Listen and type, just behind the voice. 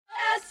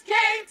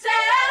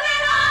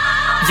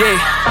Yeah,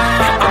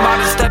 I'm about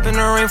to step in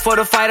the ring for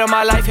the fight of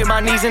my life. Hit my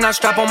knees and I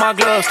strap on my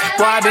gloves.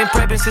 Boy, I've been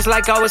prepping since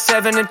like I was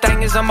 7. And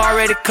thing is, I'm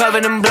already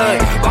covered in blood.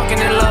 Walking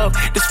in love,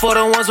 this for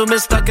the ones who've been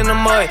stuck in the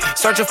mud.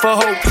 Searching for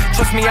hope.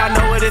 Trust me, I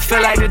know what it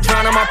feel like to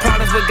drown in my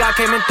problems, but God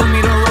came and threw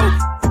me the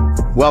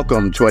rope.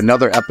 Welcome to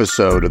another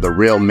episode of the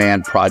Real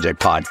Man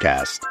Project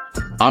Podcast.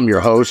 I'm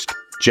your host,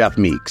 Jeff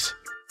Meeks.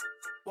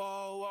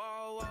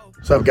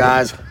 What's up,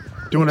 guys?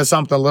 Doing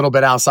something a little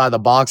bit outside the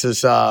box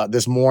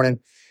this morning.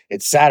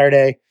 It's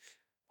Saturday,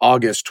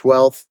 August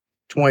 12th,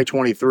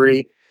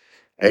 2023.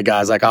 Hey,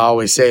 guys, like I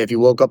always say, if you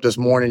woke up this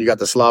morning, you got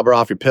the slobber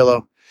off your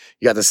pillow,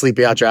 you got the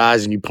sleepy out your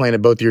eyes, and you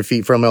planted both of your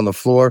feet firmly on the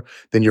floor,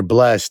 then you're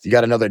blessed. You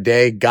got another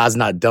day. God's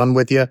not done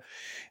with you.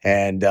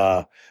 And,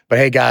 but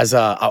hey, guys,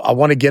 I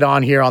want to get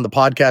on here on the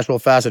podcast real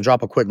fast and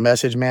drop a quick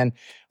message, man.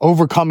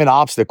 Overcoming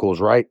obstacles,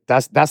 right?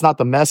 That's not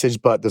the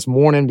message, but this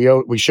morning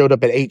we showed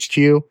up at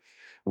HQ.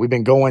 We've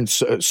been going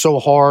so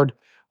hard,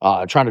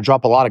 trying to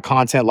drop a lot of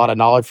content, a lot of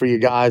knowledge for you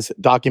guys,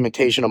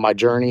 documentation of my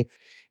journey,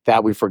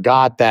 that we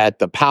forgot that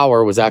the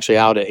power was actually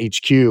out at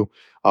HQ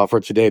for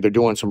today. They're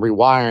doing some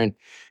rewiring.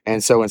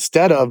 And so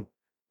instead of,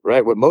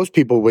 right, what most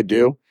people would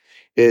do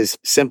is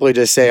simply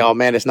just say, oh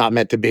man, it's not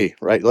meant to be,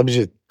 right? Let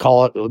me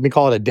call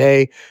it a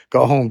day,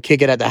 go home,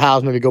 kick it at the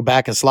house, maybe go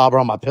back and slobber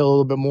on my pillow a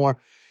little bit more.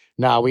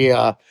 Now we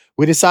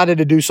decided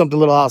to do something a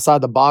little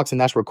outside the box,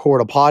 and that's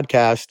record a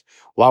podcast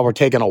while we're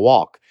taking a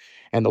walk.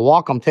 And the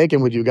walk I'm taking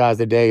with you guys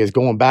today is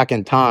going back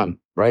in time,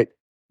 right?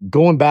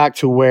 Going back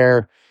to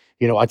where,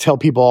 I tell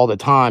people all the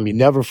time, you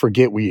never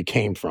forget where you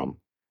came from,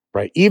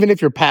 right? Even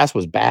if your past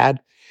was bad,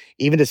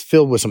 even if it's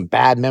filled with some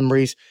bad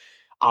memories,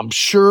 I'm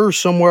sure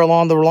somewhere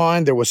along the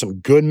line, there was some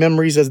good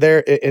memories in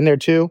there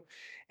too.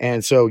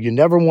 And so you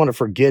never want to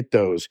forget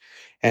those.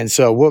 And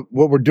so what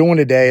we're doing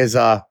today is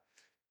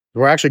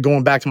we're actually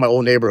going back to my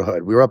old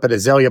neighborhood. We were up at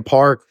Azalea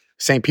Park,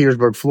 St.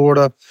 Petersburg,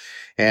 Florida.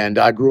 And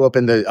I grew up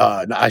in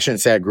I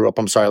shouldn't say I grew up.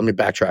 I'm sorry. Let me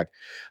backtrack.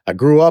 I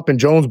grew up in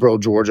Jonesboro,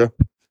 Georgia.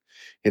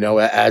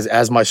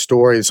 As my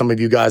story, some of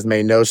you guys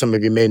may know, some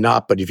of you may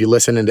not. But if you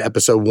listen into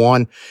episode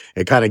 1,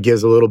 it kind of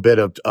gives a little bit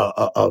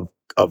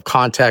of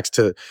context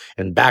to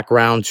and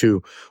background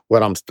to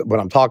what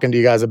I'm talking to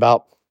you guys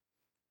about.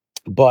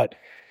 But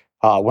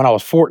when I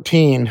was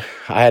 14,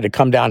 I had to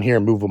come down here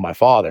and move with my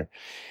father,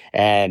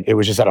 and it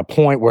was just at a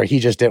point where he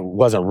just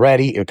wasn't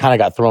ready. It kind of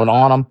got thrown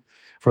on him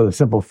for the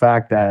simple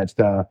fact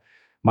that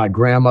my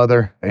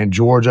grandmother in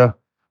Georgia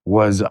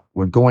was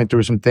going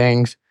through some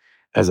things.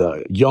 As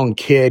a young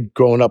kid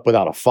growing up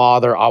without a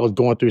father, I was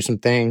going through some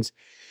things.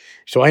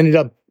 So I ended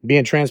up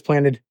being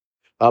transplanted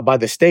by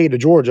the state of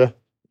Georgia,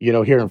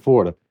 here in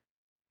Florida.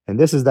 And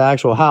this is the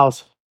actual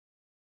house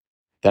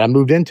that I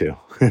moved into.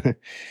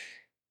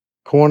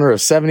 Corner of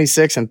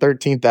 76th and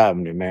 13th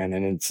Avenue, man.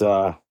 And it's,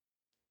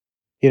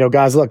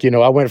 guys, look,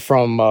 I went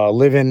from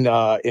living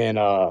in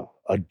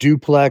a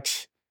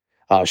duplex,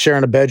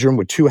 sharing a bedroom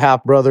with 2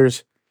 half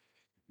brothers,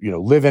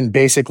 living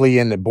basically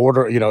in the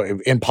border,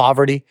 in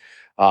poverty.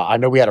 I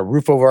know we had a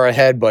roof over our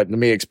head, but let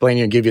me explain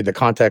you and give you the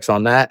context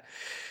on that.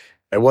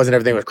 It wasn't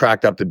everything was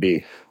cracked up to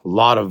be. A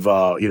lot of,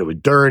 it was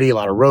dirty, a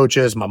lot of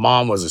roaches. My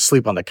mom was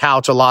asleep on the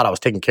couch a lot. I was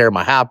taking care of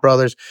my half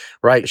brothers,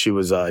 right? She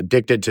was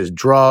addicted to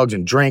drugs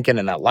and drinking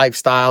and that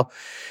lifestyle.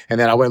 And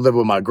then I went and lived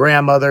with my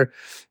grandmother,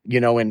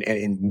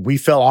 and we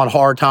fell on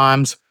hard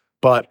times.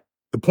 But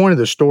the point of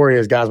the story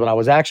is, guys, when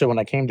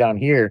I came down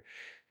here,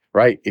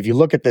 right? If you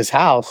look at this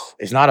house,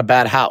 it's not a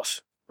bad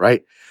house,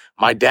 right?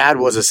 My dad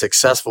was a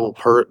successful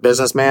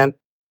businessman.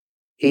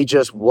 He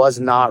just was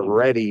not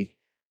ready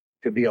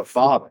to be a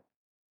father.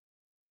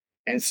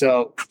 And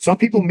so some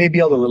people may be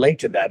able to relate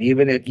to that,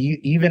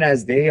 even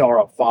as they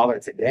are a father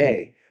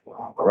today,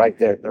 right?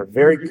 They're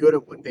very good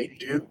at what they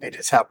do. They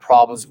just have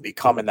problems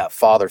becoming that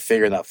father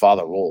figure, that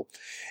father role.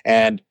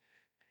 And,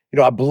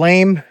 I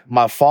blame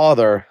my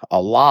father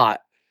a lot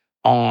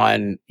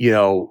on,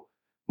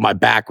 my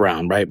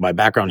background, right? My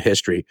background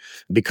history,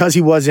 because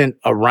he wasn't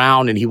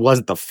around and he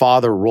wasn't the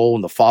father role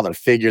and the father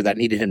figure that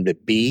needed him to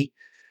be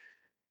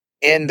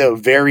in the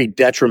very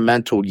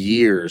detrimental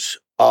years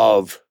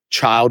of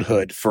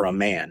childhood for a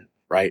man,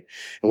 right?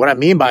 And what I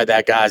mean by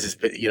that, guys, is,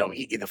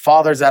 the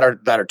fathers that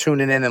are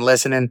tuning in and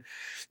listening,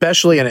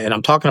 especially, and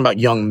I'm talking about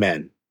young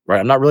men,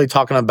 right? I'm not really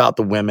talking about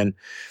the women.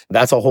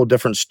 That's a whole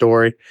different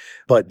story.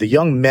 But the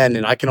young men,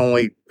 and I can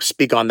only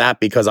speak on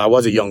that because I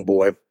was a young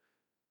boy,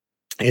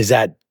 is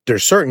that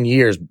there's certain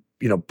years,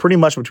 pretty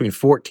much between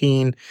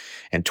 14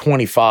 and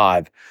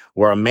 25,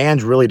 where a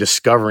man's really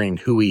discovering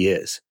who he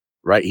is,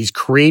 right? He's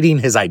creating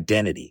his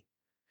identity,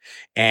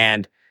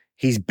 and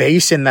he's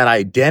basing that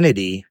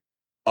identity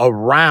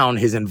around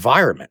his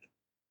environment,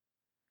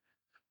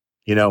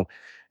 and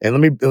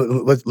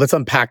let's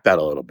unpack that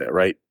a little bit,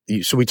 right?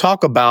 So we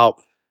talk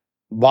about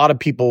a lot of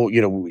people,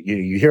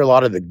 you hear a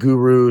lot of the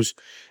gurus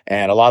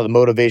and a lot of the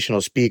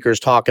motivational speakers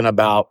talking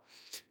about,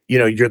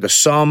 you're the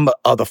sum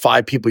of the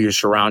 5 people you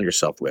surround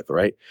yourself with,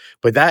 right?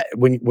 But that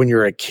when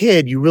you're a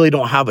kid, you really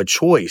don't have a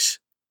choice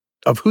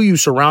of who you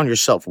surround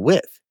yourself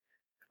with,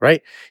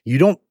 right?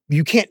 You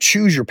can't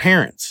choose your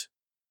parents.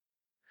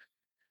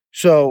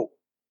 So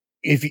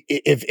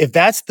if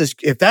that's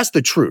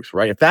the truth,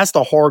 right? If that's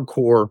the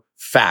hardcore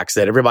facts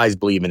that everybody's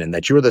believing in,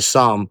 that you're the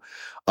sum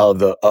of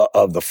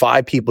the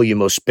 5 people you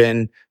most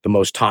spend the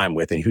most time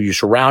with and who you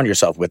surround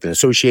yourself with, and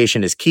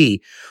association is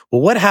key.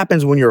 Well, what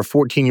happens when you're a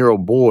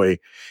 14-year-old boy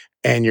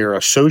and you're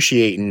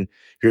associating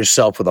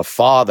yourself with a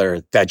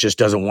father that just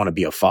doesn't want to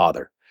be a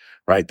father,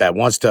 right? That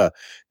wants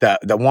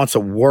to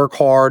work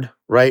hard,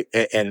 right?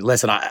 And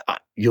listen,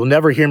 you'll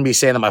never hear me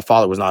saying that my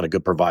father was not a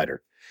good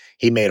provider.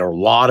 He made a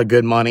lot of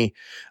good money.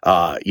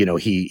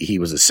 He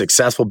was a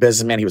successful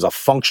businessman. He was a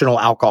functional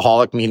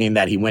alcoholic, meaning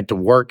that he went to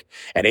work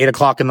at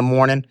 8:00 in the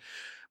morning.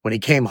 When he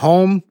came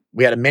home,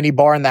 we had a mini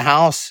bar in the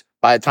house.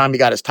 By the time he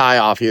got his tie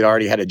off, he had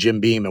already had a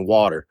Jim Beam and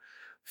water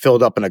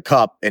filled up in a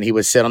cup, and he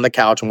would sit on the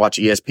couch and watch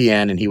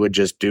ESPN, and he would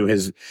just do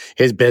his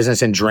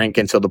business and drink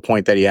until the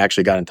point that he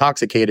actually got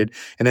intoxicated.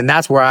 And then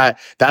that's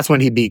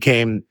when he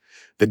became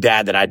the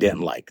dad that I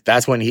didn't like.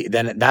 That's when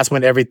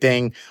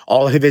everything,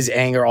 all of his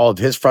anger, all of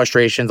his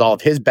frustrations, all of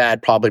his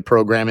bad probably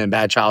programming and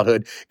bad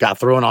childhood got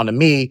thrown onto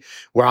me,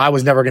 where I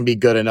was never going to be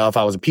good enough.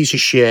 I was a piece of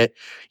shit.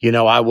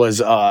 I was,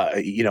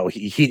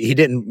 he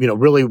didn't,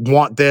 really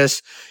want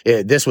this.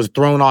 This was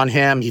thrown on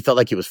him. He felt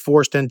like he was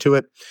forced into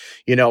it.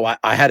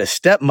 I had a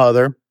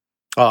stepmother,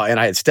 and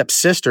I had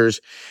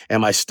stepsisters,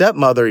 and my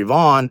stepmother,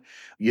 Yvonne,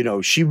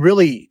 she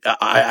really,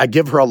 I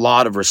give her a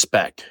lot of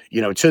respect.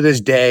 To this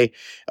day,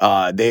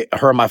 her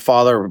and my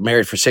father were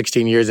married for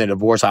 16 years and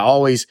divorced. I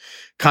always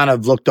kind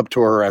of looked up to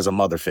her as a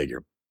mother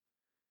figure.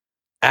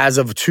 As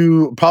of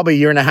probably a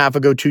year and a half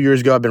ago, 2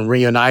 years ago, I've been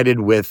reunited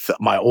with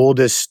my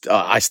oldest.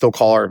 I still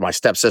call her my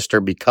stepsister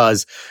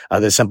because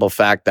of the simple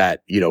fact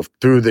that,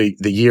 through the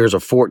years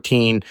of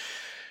 14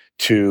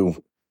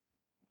 to,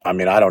 I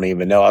don't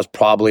even know, I was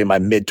probably in my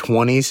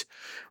mid-20s,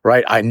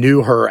 right? I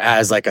knew her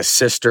as like a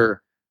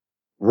sister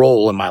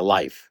role in my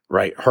life,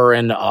 right? Her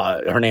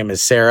name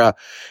is Sarah,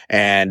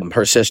 and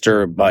her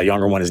sister, my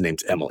younger one, is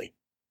named Emily.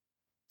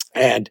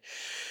 And,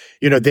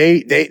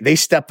 they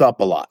stepped up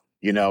a lot.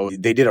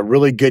 They did a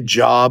really good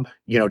job,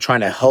 trying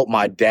to help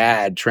my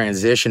dad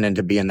transition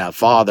into being that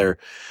father.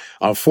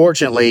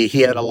 Unfortunately, he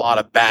had a lot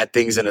of bad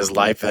things in his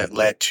life that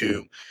led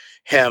to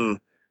him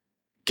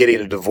getting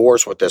a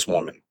divorce with this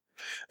woman.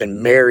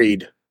 Been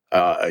married,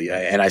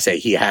 and I say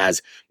he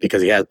has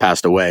because he has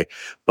passed away,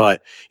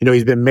 but,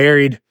 he's been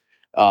married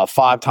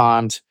 5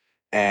 times,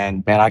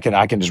 and man,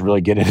 I can just really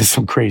get into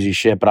some crazy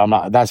shit,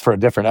 but that's for a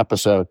different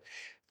episode.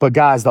 But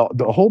guys,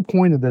 the whole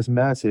point of this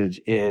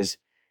message is,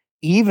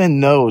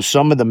 even though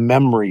some of the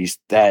memories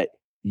that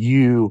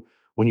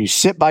when you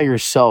sit by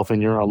yourself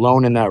and you're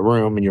alone in that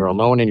room and you're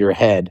alone in your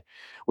head,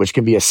 which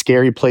can be a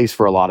scary place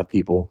for a lot of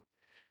people,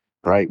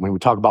 right? When we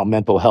talk about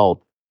mental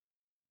health,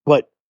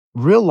 but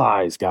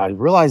realize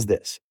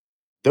this,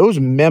 those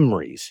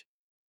memories,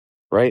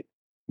 right?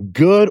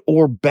 Good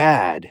or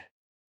bad,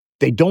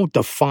 they don't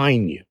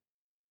define you,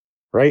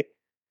 right?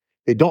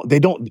 They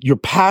don't, your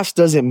past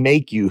doesn't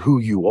make you who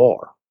you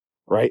are,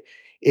 right?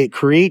 It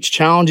creates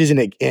challenges and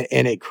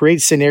it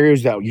creates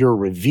scenarios that you're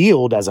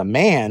revealed as a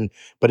man,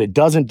 but it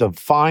doesn't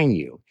define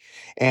you.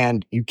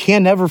 And you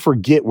can never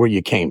forget where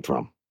you came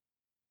from.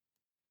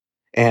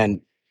 And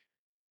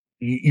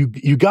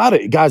you got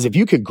it, guys. If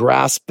you could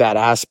grasp that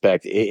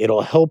aspect,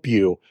 it'll help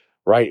you,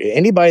 right?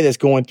 Anybody that's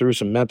going through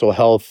some mental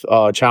health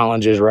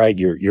challenges, right?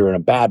 You're in a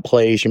bad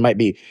place. You might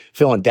be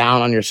feeling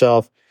down on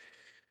yourself.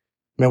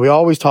 Man, we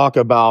always talk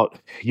about,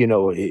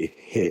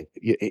 here's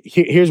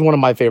one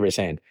of my favorite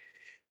saying.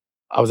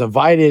 I was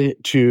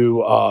invited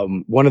to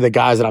one of the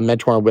guys that I'm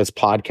mentoring with's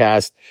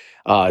podcast.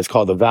 It's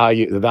called the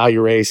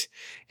Value Race.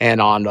 And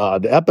on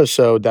the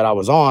episode that I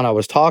was on, I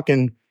was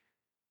talking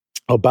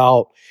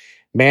about,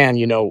 man,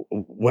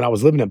 when I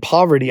was living in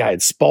poverty, I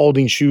had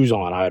Spalding shoes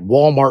on. I had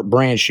Walmart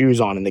brand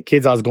shoes on, and the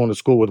kids I was going to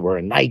school with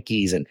were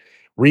Nikes and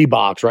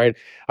Reeboks, right?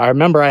 I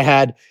remember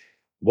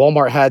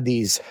Walmart had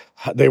these,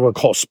 they were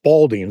called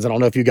Spaldings. I don't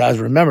know if you guys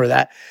remember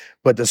that,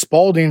 but the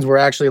Spaldings were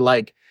actually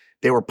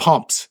they were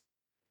pumps,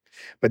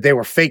 but they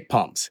were fake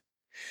pumps.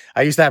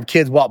 I used to have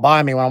kids walk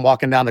by me when I'm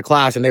walking down to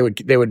class, and they would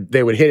hit it.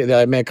 They're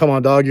like, man, come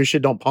on, dog, your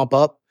shit don't pump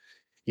up.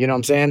 You know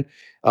what I'm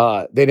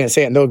saying? They didn't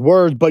say it in those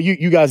words, but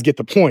you guys get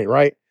the point,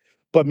 right?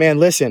 But man,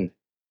 listen,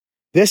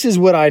 this is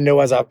what I know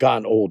as I've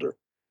gotten older.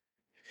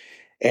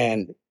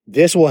 And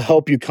this will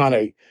help you kind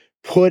of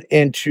put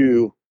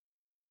into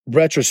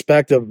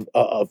retrospective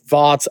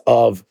thoughts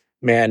of,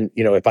 man,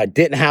 if I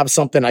didn't have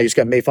something, I just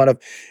got made fun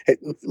of. Hey,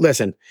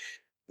 listen,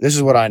 this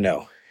is what I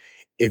know.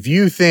 If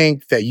you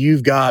think that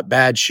you've got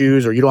bad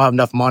shoes or you don't have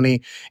enough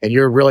money and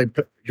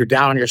you're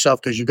down on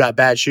yourself because you got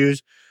bad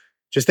shoes,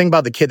 just think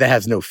about the kid that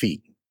has no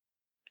feet.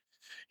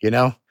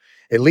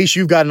 At least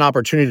you've got an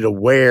opportunity to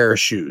wear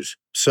shoes.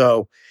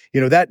 So,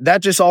 that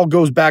just all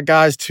goes back,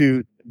 guys,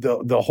 to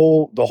the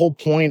whole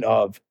point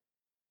of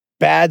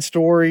bad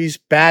stories,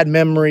 bad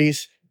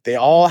memories. They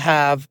all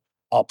have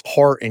a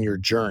part in your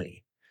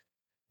journey.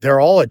 They're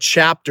all a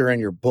chapter in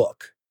your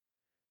book,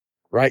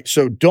 right?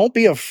 So don't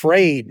be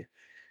afraid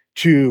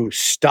to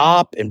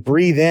stop and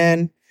breathe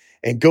in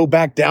and go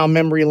back down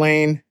memory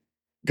lane,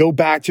 go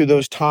back to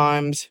those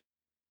times,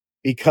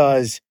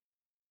 because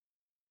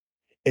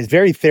it's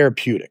very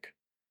therapeutic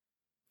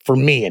for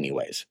me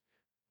anyways,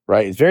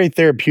 right? It's very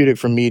therapeutic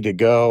for me to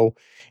go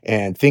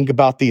and think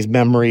about these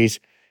memories,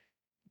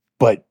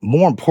 but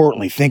more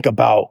importantly, think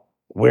about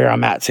where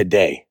I'm at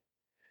today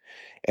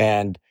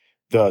and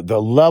the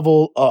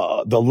level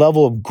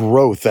of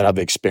growth that I've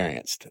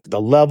experienced,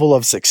 the level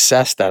of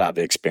success that I've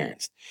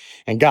experienced.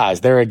 And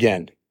guys, there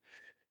again,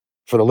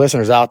 for the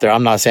listeners out there,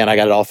 I'm not saying I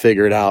got it all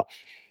figured out.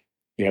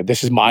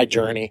 This is my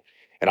journey,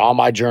 and on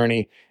my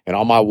journey and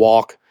on my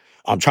walk,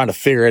 I'm trying to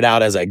figure it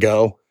out as I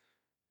go,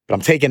 but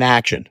I'm taking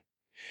action.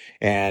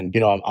 And,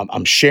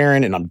 I'm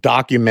sharing and I'm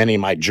documenting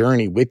my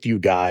journey with you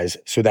guys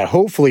so that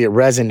hopefully it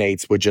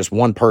resonates with just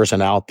one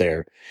person out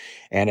there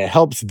and it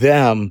helps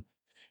them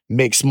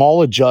make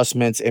small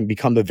adjustments and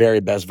become the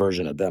very best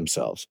version of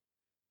themselves.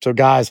 So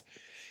guys,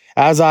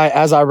 as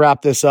I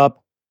wrap this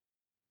up,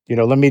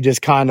 let me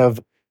just kind of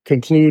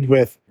conclude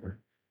with,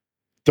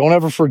 don't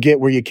ever forget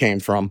where you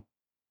came from,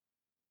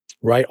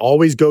 right?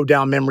 Always go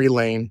down memory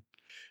lane.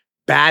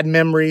 Bad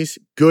memories,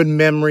 good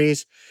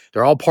memories,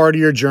 they're all part of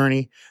your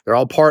journey.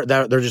 They're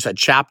just a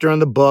chapter in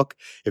the book.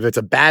 If it's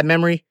a bad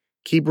memory,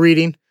 keep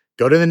reading.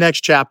 Go to the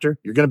next chapter.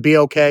 You're going to be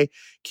okay.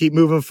 Keep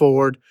moving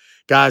forward.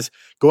 Guys,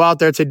 go out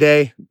there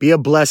today. Be a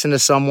blessing to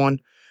someone.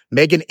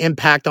 Make an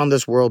impact on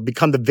this world.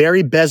 Become the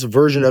very best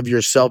version of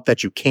yourself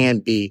that you can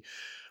be,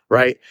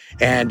 right?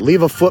 And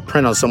leave a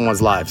footprint on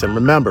someone's lives. And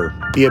remember,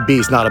 be a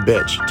beast, not a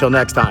bitch. Till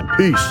next time.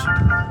 Peace.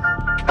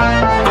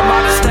 I'm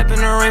about to step in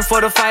the ring for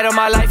the fight of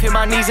my life. Hit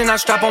my knees and I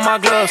strap on my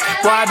gloves.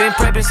 Boy, I've been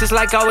prepping since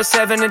like I was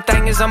 7. And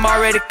thing is, I'm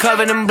already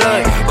covered in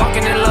blood.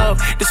 Walking in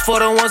love, this for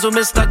the ones who've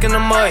been stuck in the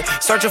mud.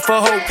 Searching for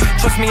hope.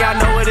 Trust me, I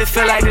know what it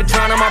feel like to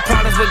drown in my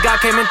problems, but God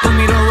came and threw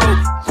me the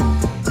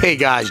rope. Hey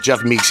guys,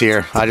 Jeff Meeks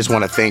here. I just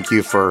want to thank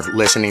you for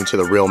listening to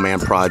the Real Man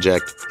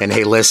Project. And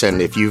hey,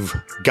 listen, if you've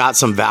got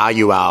some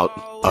value out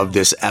of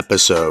this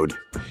episode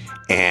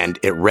and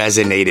it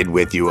resonated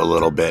with you a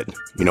little bit,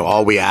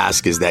 all we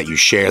ask is that you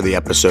share the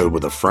episode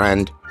with a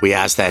friend. We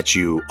ask that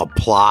you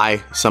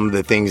apply some of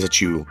the things that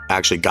you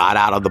actually got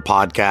out of the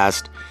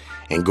podcast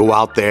and go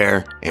out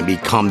there and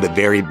become the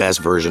very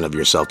best version of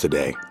yourself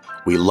today.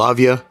 We love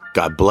you.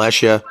 God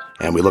bless you.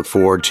 And we look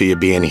forward to you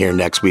being here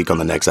next week on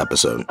the next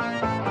episode.